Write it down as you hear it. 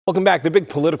Welcome back. The big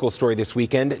political story this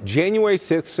weekend, January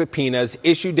 6th subpoenas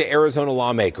issued to Arizona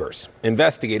lawmakers.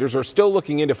 Investigators are still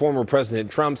looking into former President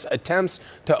Trump's attempts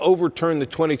to overturn the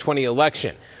 2020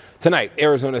 election. Tonight,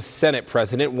 Arizona Senate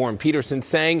President Petersen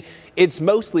saying it's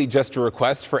mostly just a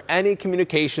request for any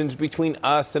communications between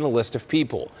us and a list of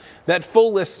people. That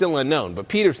full list still unknown, but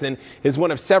Petersen is one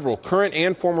of several current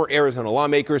and former Arizona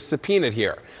lawmakers subpoenaed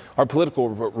here. Our political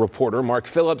reporter Mark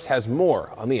Phillips has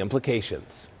more on the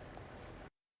implications.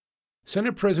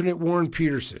 Senate President Warren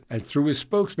Petersen and through his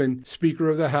spokesman, Speaker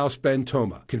of the House Ben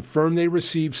Toma, confirmed they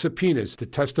received subpoenas to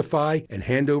testify and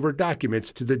hand over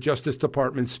documents to the Justice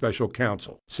Department's special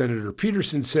counsel. Senator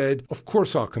Petersen said, "Of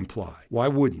course I'll comply. Why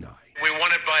wouldn't I?" We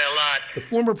won it by a lot. The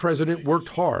former president worked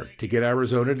hard to get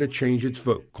Arizona to change its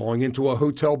vote, calling into a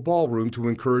hotel ballroom to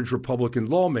encourage Republican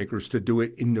lawmakers to do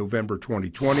it in November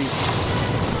 2020.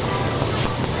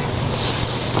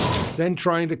 Then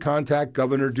trying to contact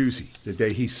Governor Ducey the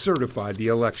day he certified the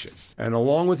election. And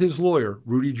along with his lawyer,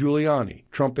 Rudy Giuliani,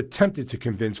 Trump attempted to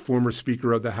convince former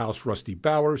Speaker of the House, Rusty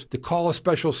Bowers, to call a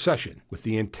special session with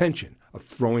the intention of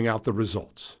throwing out the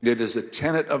results. It is a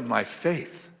tenet of my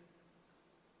faith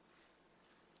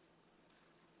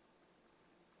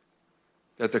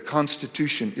that the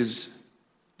Constitution is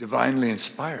divinely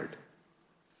inspired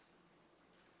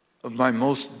of my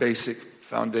most basic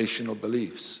foundational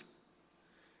beliefs.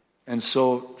 And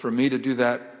so for me to do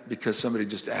that because somebody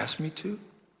just asked me to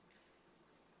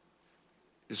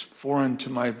is foreign to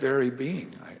my very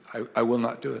being. I will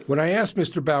not do it. When I asked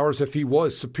Mr. Bowers if he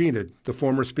was subpoenaed, the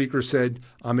former speaker said,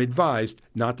 "I'm advised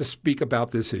not to speak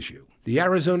about this issue." The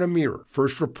Arizona Mirror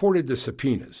first reported the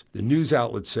subpoenas. The news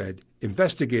outlet said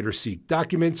investigators seek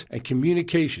documents and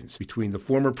communications between the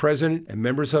former president and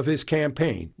members of his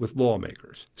campaign with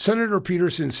lawmakers. Senator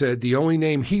Petersen said the only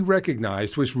name he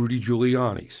recognized was Rudy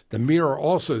Giuliani's. The Mirror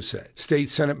also said State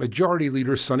Senate Majority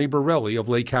Leader Sonny Borrelli of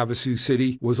Lake Havasu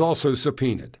City was also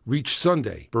subpoenaed. Reached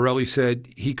Sunday, Borrelli said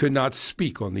he could not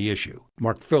speak on the issue.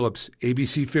 Mark Phillips,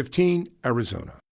 ABC 15, Arizona.